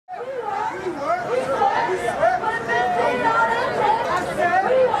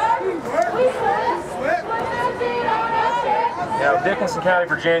You know, Dickinson County,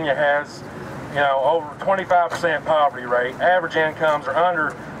 Virginia has, you know, over 25% poverty rate. Average incomes are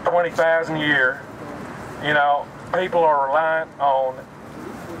under $20,000 a year. You know, people are reliant on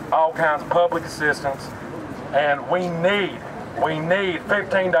all kinds of public assistance, and we need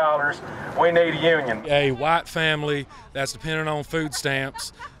 $15. We need a union. A white family that's dependent on food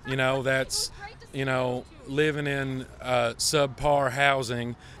stamps, you know, that's, you know, living in subpar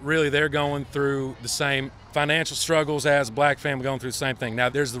housing, really they're going through the same financial struggles as a black family, going through the same thing. Now,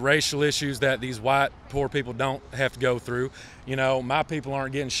 there's the racial issues that these white poor people don't have to go through. You know, my people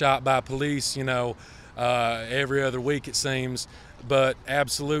aren't getting shot by police, you know, every other week it seems. But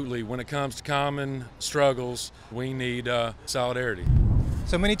absolutely, when it comes to common struggles, we need solidarity.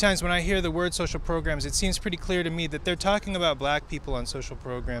 So many times when I hear the word social programs, it seems pretty clear to me that they're talking about black people on social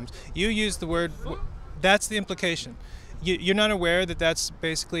programs. You use the word, that's the implication. You're not aware that that's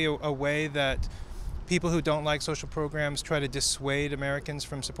basically a way that people who don't like social programs try to dissuade Americans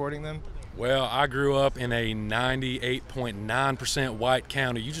from supporting them? Well, I grew up in a 98.9% white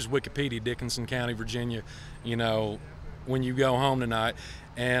county. You just Wikipedia Dickinson County, Virginia, you know, when you go home tonight.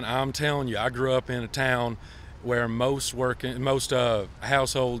 And I'm telling you, I grew up in a town where most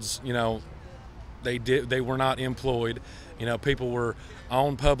households, you know, they were not employed. You know, people were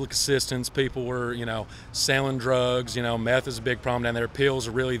on public assistance. People were, you know, selling drugs. You know, meth is a big problem down there. Pills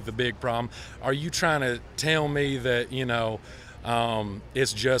are really the big problem. Are you trying to tell me that, you know,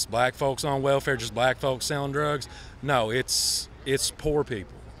 it's just black folks on welfare, just black folks selling drugs? No, it's poor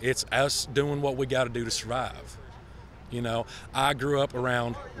people. It's us doing what we got to do to survive. You know, I grew up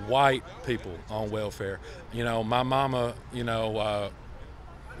around white people on welfare. You know, my mama, you know,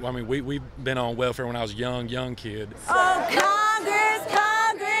 I mean, we've been on welfare when I was a young kid. Oh, Congress,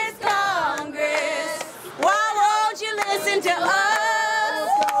 Congress, Congress, why won't you listen to us?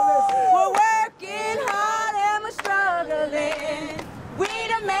 We're working hard and we're struggling. We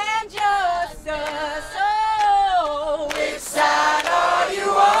demand justice. Oh, which side are you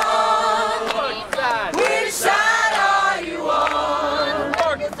on? Which side are you on?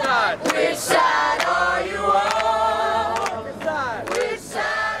 Which side are you on?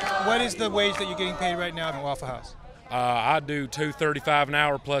 What is the wage that you're getting paid right now at Waffle House? I do $2.35 an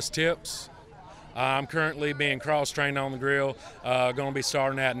hour plus tips. I'm currently being cross-trained on the grill, going to be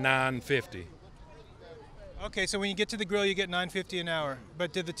starting at $9.50. Okay, so when you get to the grill, you get $9.50 an hour.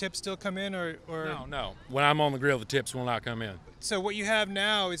 But did the tips still come in, or? No. When I'm on the grill, the tips will not come in. So what you have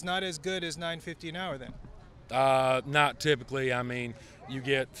now is not as good as $9.50 an hour then? Not typically. I mean, you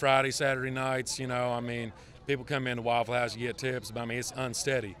get Friday, Saturday nights, you know, I mean, people come into Waffle House, you get tips, but I mean, it's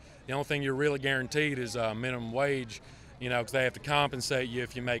unsteady. The only thing you're really guaranteed is minimum wage, you know, because they have to compensate you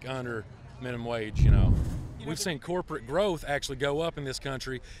if you make under minimum wage, you know. We've seen corporate growth actually go up in this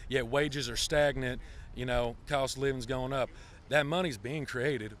country, yet wages are stagnant, you know, cost of living's going up. That money's being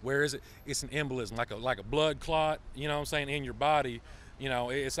created. Where is it? It's an embolism, like a blood clot, you know what I'm saying, in your body. You know,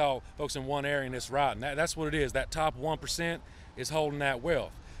 it's all folks in one area and it's rotten. That's what it is. That top 1% is holding that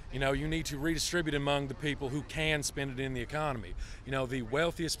wealth. You know, you need to redistribute among the people who can spend it in the economy. You know, the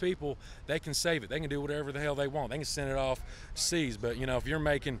wealthiest people, they can save it. They can do whatever the hell they want. They can send it off seas. But, you know, if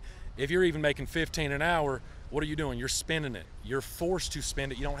you're even making $15 an hour, what are you doing? You're spending it. You're forced to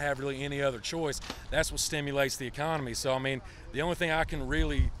spend it. You don't have really any other choice. That's what stimulates the economy. So, I mean, the only thing I can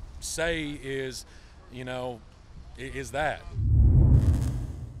really say is, you know, is that.